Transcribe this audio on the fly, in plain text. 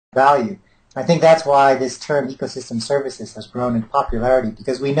value. I think that's why this term ecosystem services has grown in popularity,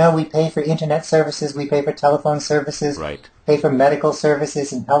 because we know we pay for internet services, we pay for telephone services, Right. pay for medical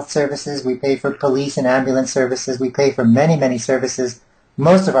services and health services, we pay for police and ambulance services, we pay for many, many services.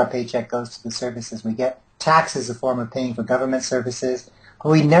 Most of our paycheck goes to the services we get. Tax is a form of paying for government services, but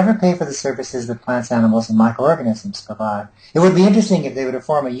we never pay for the services that plants, animals, and microorganisms provide. It would be interesting if they were to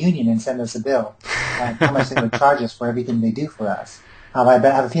form a union and send us a bill, how much they would charge us for everything they do for us. I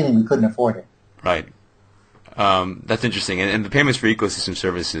have a feeling we couldn't afford it. Right. That's interesting. And the payments for ecosystem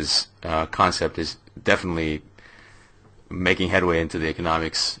services concept is definitely making headway into the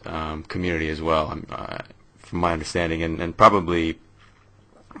economics community as well, from my understanding. And probably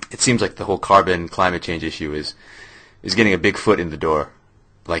it seems like the whole carbon climate change issue is getting a big foot in the door,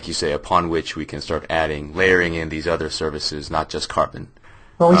 like you say, upon which we can start layering in these other services, not just carbon.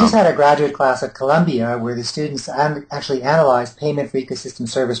 Well, we just had a graduate class at Columbia where the students actually analyzed payment for ecosystem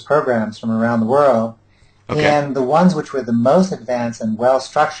service programs from around the world. Okay. And the ones which were the most advanced and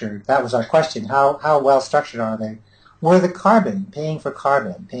well-structured, that was our question, how well-structured are they, were the paying for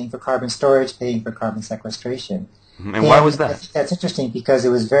carbon storage, paying for carbon sequestration. And why was that? I think that's interesting because it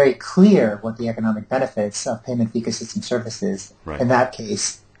was very clear what the economic benefits of payment for ecosystem services in that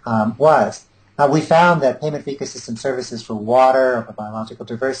case was. We found that payment for ecosystem services for water or for biological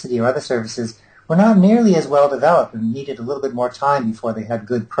diversity or other services were not nearly as well developed and needed a little bit more time before they had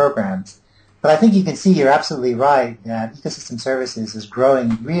good programs. But I think you can see, you're absolutely right, that ecosystem services is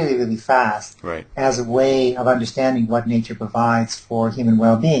growing really, really fast as a way of understanding what nature provides for human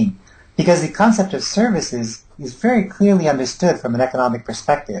well-being. Because the concept of services is very clearly understood from an economic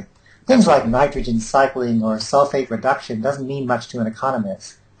perspective. Things like nitrogen cycling or sulfate reduction doesn't mean much to an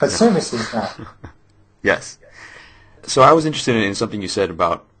economist. But services, no. Yes. So I was interested in something you said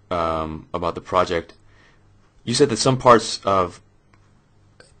about the project. You said that some parts of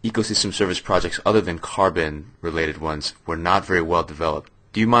ecosystem service projects other than carbon-related ones were not very well developed.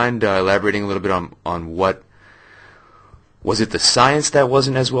 Do you mind elaborating a little bit on what? Was it the science that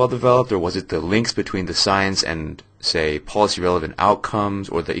wasn't as well developed, or was it the links between the science and, say, policy-relevant outcomes,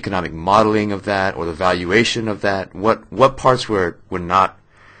 or the economic modeling of that, or the valuation of that? What parts were not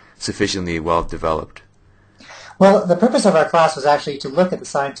sufficiently well developed? Well, the purpose of our class was actually to look at the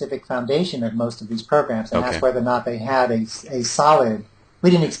scientific foundation of most of these programs and ask whether or not they had a solid, we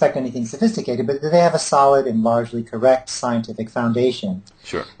didn't expect anything sophisticated, but did they have a solid and largely correct scientific foundation?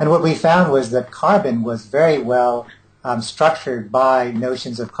 Sure. And what we found was that carbon was very well structured by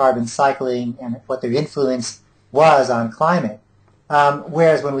notions of carbon cycling and what their influence was on climate.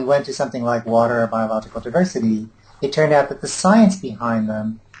 Whereas when we went to something like water or biological diversity, it turned out that the science behind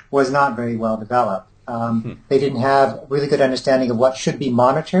them was not very well developed. They didn't have a really good understanding of what should be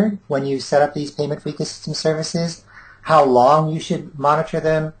monitored when you set up these payment for ecosystem services, how long you should monitor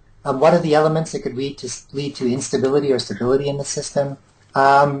them, what are the elements that could lead to instability or stability in the system.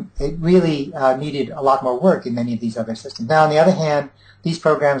 It really needed a lot more work in many of these other systems. Now, on the other hand, these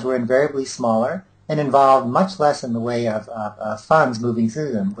programs were invariably smaller and involved much less in the way of funds moving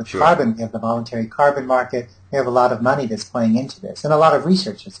through them. With carbon, we have the voluntary carbon market. We have a lot of money that's playing into this, and a lot of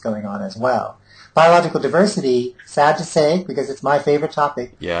research that's going on as well. Biological diversity, sad to say, because it's my favorite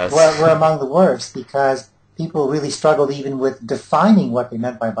topic, were among the worst because people really struggled even with defining what they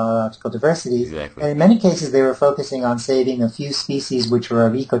meant by biological diversity. Exactly. And in many cases, they were focusing on saving a few species which were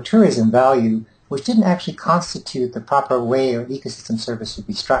of ecotourism value, which didn't actually constitute the proper way an ecosystem service should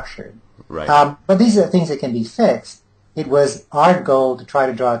be structured. Right. But these are things that can be fixed. It was our goal to try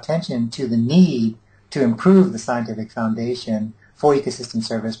to draw attention to the need to improve the scientific foundation for ecosystem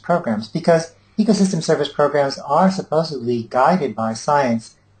service programs, because ecosystem service programs are supposedly guided by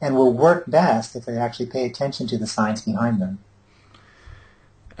science and will work best if they actually pay attention to the science behind them.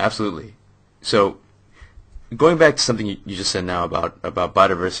 Absolutely. So, going back to something you just said now about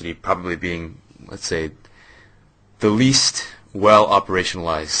biodiversity probably being, let's say, the least well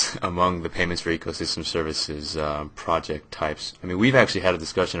operationalized among the payments for ecosystem services project types. I mean, we've actually had a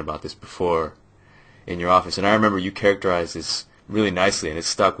discussion about this before in your office, and I remember you characterized this really nicely, and it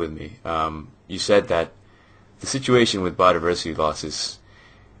stuck with me. You said that the situation with biodiversity loss is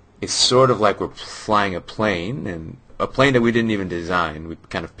sort of like we're flying a plane, and a plane that we didn't even design. We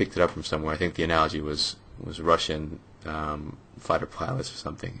kind of picked it up from somewhere. I think the analogy was Russian fighter pilots or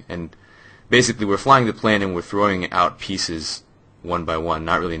something. And basically we're flying the plane and we're throwing out pieces one by one,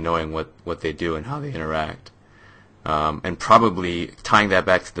 not really knowing what they do and how they interact. And probably tying that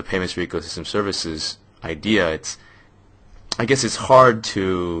back to the payments for ecosystem services idea, I guess it's hard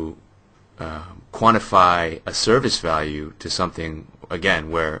to quantify a service value to something,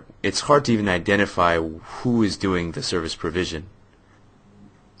 again, where it's hard to even identify who is doing the service provision.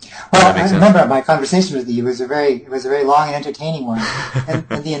 Well, that makes I sense. remember my conversation with you was a very long and entertaining one,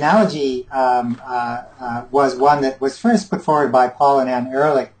 and the analogy was one that was first put forward by Paul and Ann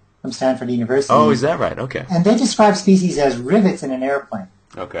Ehrlich from Stanford University. Oh, is that right? Okay. And they describe species as rivets in an airplane.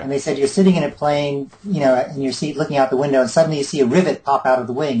 Okay. And they said you're sitting in a plane, in your seat looking out the window, and suddenly you see a rivet pop out of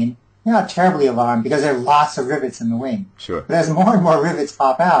the wing, and you're not terribly alarmed because there are lots of rivets in the wing. Sure. But as more and more rivets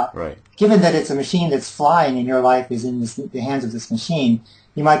pop out, Right. given that it's a machine that's flying and your life is in the hands of this machine,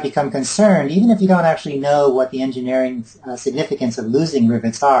 you might become concerned, even if you don't actually know what the engineering significance of losing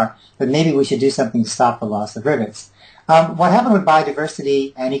rivets are, but maybe we should do something to stop the loss of rivets. What happened with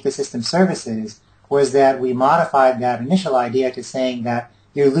biodiversity and ecosystem services was that we modified that initial idea to saying that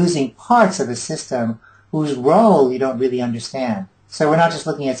you're losing parts of a system whose role you don't really understand. So we're not just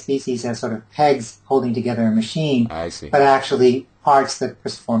looking at species as sort of pegs holding together a machine, I see. but actually parts that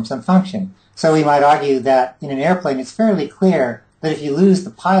perform some function. So we might argue that in an airplane it's fairly clear that if you lose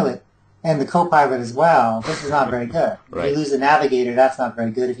the pilot and the co-pilot as well, this is not very good. Right. If you lose the navigator, that's not very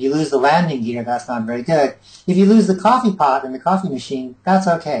good. If you lose the landing gear, that's not very good. If you lose the coffee pot and the coffee machine, that's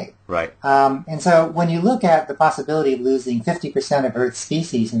okay. Right. And so when you look at the possibility of losing 50% of Earth's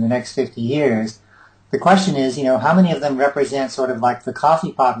species in the next 50 years, the question is, how many of them represent sort of like the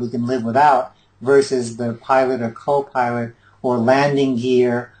coffee pot we can live without versus the pilot or co-pilot or landing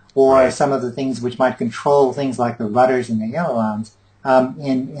gear or Right. some of the things which might control things like the rudders and the ailerons.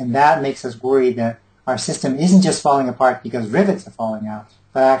 And that makes us worried that our system isn't just falling apart because rivets are falling out,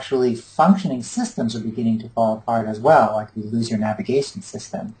 but actually functioning systems are beginning to fall apart as well, like you lose your navigation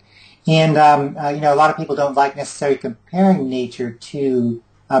system. And, a lot of people don't like necessarily comparing nature to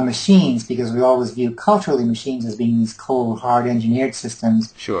machines because we always view culturally machines as being these cold, hard engineered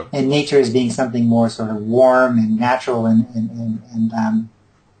systems. Sure. And nature as being something more sort of warm and natural and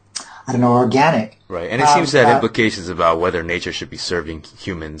organic. Right. And it seems to have implications about whether nature should be serving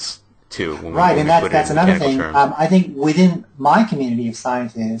humans too. Right, and that's another thing. I think within my community of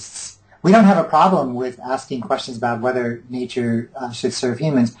scientists, we don't have a problem with asking questions about whether nature should serve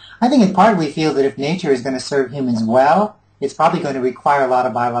humans. I think in part we feel that if nature is going to serve humans well, it's probably going to require a lot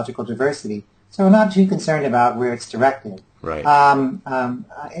of biological diversity. So we're not too concerned about where it's directed. Right.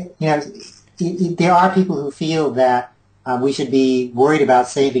 There are people who feel that we should be worried about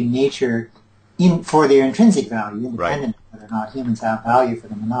saving nature for their intrinsic value, independent of whether or not humans have value for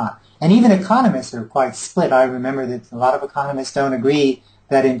them or not. And even economists are quite split. I remember that a lot of economists don't agree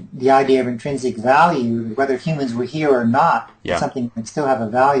that in the idea of intrinsic value, whether humans were here or not, something that still have a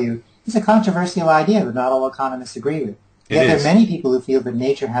value, is a controversial idea that not all economists agree with. Yet there are many people who feel that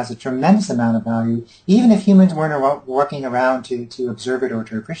nature has a tremendous amount of value, even if humans weren't working around to observe it or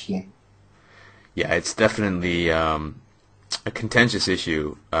to appreciate it. Yeah, it's definitely a contentious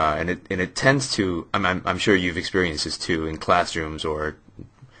issue, and it tends to. I'm sure you've experienced this too in classrooms or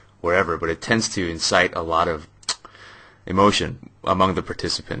wherever, but it tends to incite a lot of emotion among the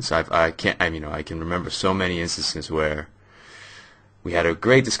participants. I can remember so many instances where we had a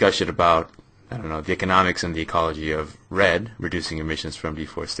great discussion about, the economics and the ecology of reducing emissions from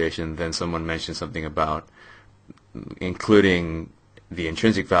deforestation. Then someone mentioned something about including the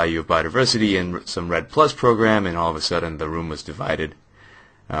intrinsic value of biodiversity in some RED Plus program, and all of a sudden the room was divided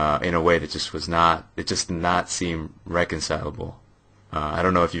in a way that just did not seem reconcilable. I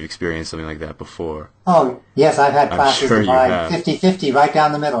don't know if you've experienced something like that before. Oh, yes, I've had classes sure divide 50-50 right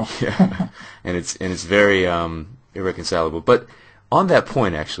down the middle. Yeah, and it's very irreconcilable. But on that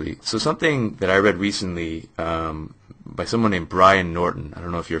point, actually, so something that I read recently by someone named Brian Norton. I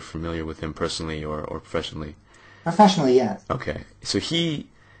don't know if you're familiar with him personally or professionally. Professionally, yes. Okay. So he,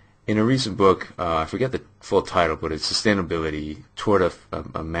 in a recent book, I forget the full title, but it's Sustainability Toward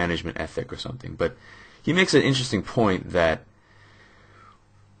a Management Ethic or something. But he makes an interesting point that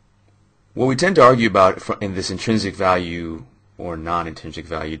what we tend to argue about in this intrinsic value or non-intrinsic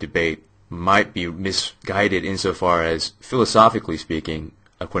value debate might be misguided insofar as, philosophically speaking,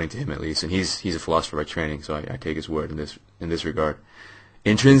 according to him at least, and he's a philosopher by training, so I take his word in this regard.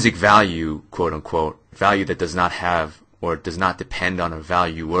 Intrinsic value, quote unquote, value that does not have or does not depend on a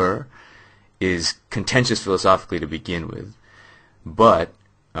valuer, is contentious philosophically to begin with. But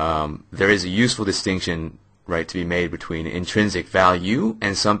there is a useful distinction, right, to be made between intrinsic value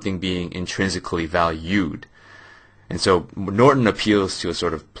and something being intrinsically valued. And so Norton appeals to a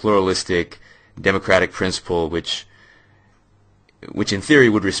sort of pluralistic, democratic principle which in theory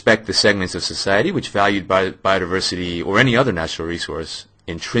would respect the segments of society which valued biodiversity or any other natural resource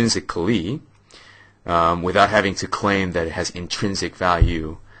intrinsically, without having to claim that it has intrinsic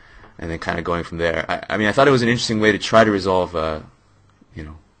value, and then kind of going from there. I thought it was an interesting way to try to resolve a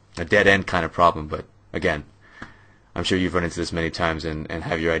dead end kind of problem, but again, I'm sure you've run into this many times and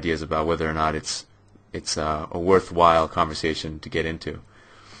have your ideas about whether or not it's a worthwhile conversation to get into.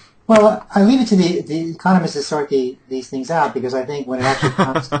 Well, I leave it to the economists to sort these things out, because I think when it actually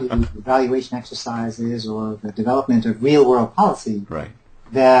comes to evaluation exercises or the development of real-world policy, right,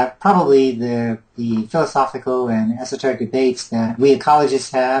 that probably the philosophical and esoteric debates that we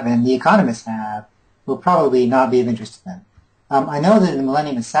ecologists have and the economists have will probably not be of interest to them. I know that in the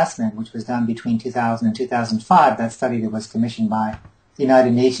Millennium Assessment, which was done between 2000 and 2005, that study that was commissioned by the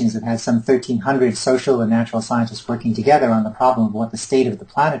United Nations that had some 1,300 social and natural scientists working together on the problem of what the state of the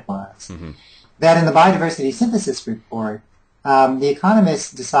planet was, that in the Biodiversity Synthesis Report, the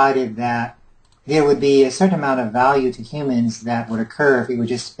economists decided that there would be a certain amount of value to humans that would occur if we were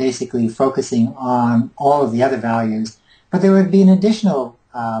just basically focusing on all of the other values, but there would be an additional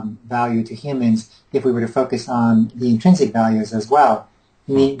value to humans if we were to focus on the intrinsic values as well.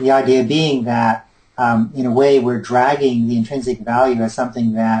 The idea being that, in a way, we're dragging the intrinsic value as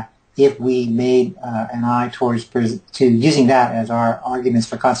something that, if we made an eye towards to using that as our arguments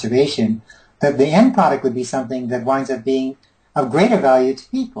for conservation, that the end product would be something that winds up being of greater value to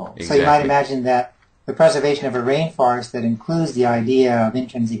people. Exactly. So you might imagine that the preservation of a rainforest that includes the idea of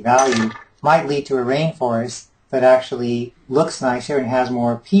intrinsic value might lead to a rainforest that actually looks nicer and has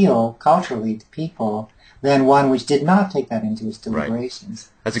more appeal culturally to people than one which did not take that into its deliberations.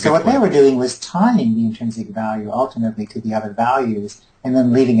 Right. That's a good So what point. they were doing was tying the intrinsic value ultimately to the other values and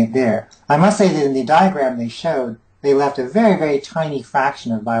then leaving it there. I must say that in the diagram they showed, they left a very, very tiny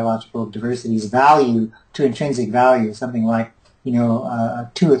fraction of biological diversity's value to intrinsic value, something like 2 or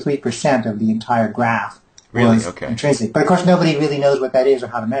 3% of the entire graph. Really? Was Okay. intrinsic. But of course nobody really knows what that is or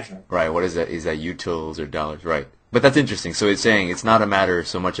how to measure it. Right. What is that? Is that utils or dollars? Right. But that's interesting. So it's saying it's not a matter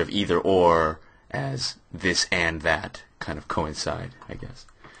so much of either or as this and that kind of coincide, I guess.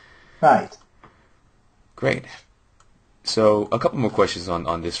 Right. Great. So a couple more questions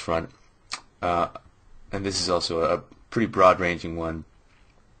on this front. And this is also a pretty broad-ranging one.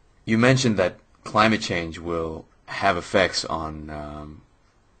 You mentioned that climate change will have effects on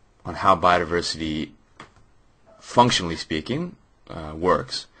how biodiversity, functionally speaking,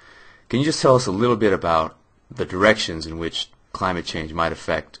 works. Can you just tell us a little bit about the directions in which climate change might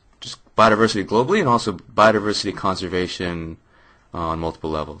affect just biodiversity globally and also biodiversity conservation on multiple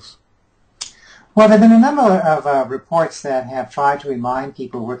levels? Well, there have been a number of reports that have tried to remind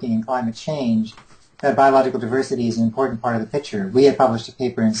people working in climate change that biological diversity is an important part of the picture. We had published a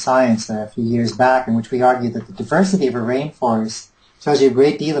paper in Science a few years back in which we argued that the diversity of a rainforest tells you a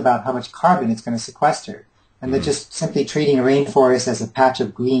great deal about how much carbon it's going to sequester, and that just simply treating a rainforest as a patch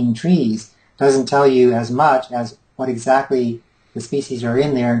of green trees doesn't tell you as much as what exactly the species are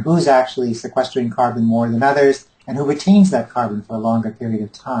in there and who's actually sequestering carbon more than others and who retains that carbon for a longer period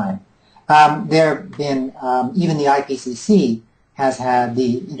of time. There have been, even the IPCC has had,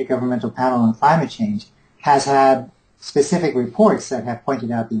 the Intergovernmental Panel on Climate Change, has had specific reports that have pointed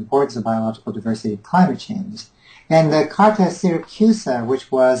out the importance of biological diversity of climate change. And the Carta Syracusa,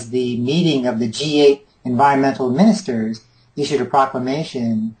 which was the meeting of the G8 environmental ministers, issued a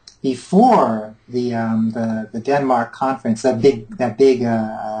proclamation before the Denmark conference, that big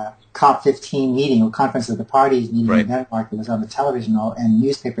COP15 meeting, or Conference of the Parties meeting in Denmark that was on the television and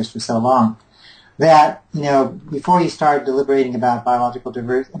newspapers for so long, that, before you start deliberating about biological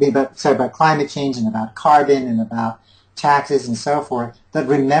diversity, about climate change and about carbon and about taxes and so forth, that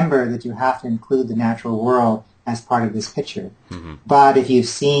remember that you have to include the natural world as part of this picture. Mm-hmm. But if you've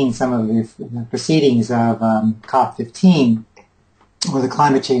seen some of the proceedings of COP15, or the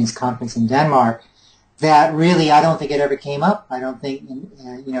climate change conference in Denmark, that really, I don't think it ever came up. I don't think,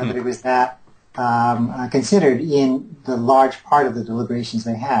 that it was that considered in the large part of the deliberations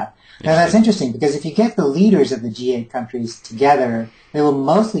they had. Now that's interesting, because if you get the leaders of the G8 countries together, they will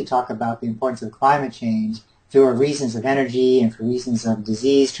mostly talk about the importance of climate change for reasons of energy and for reasons of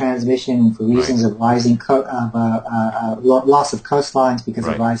disease transmission and for reasons of rising loss of coastlines because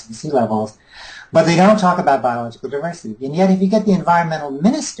of rising sea levels. But they don't talk about biological diversity. And yet if you get the environmental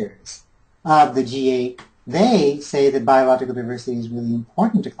ministers of the G8, they say that biological diversity is really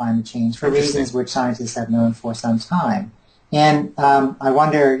important to climate change for reasons which scientists have known for some time. And I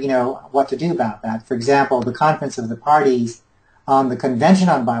wonder, what to do about that. For example, the Conference of the Parties on the Convention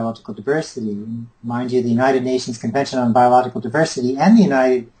on Biological Diversity, mind you, the United Nations Convention on Biological Diversity and the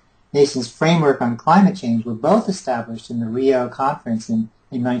United Nations Framework on Climate Change were both established in the Rio Conference in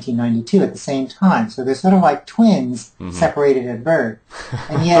 1992 at the same time. So they're sort of like twins separated at birth.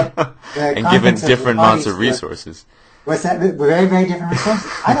 And yet, and given different amounts of resources. Was that very, very different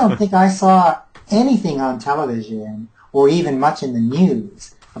resources? I don't think I saw anything on television or even much in the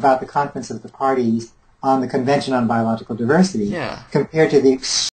news about the Conference of the Parties on the Convention on Biological Diversity Yeah. compared to the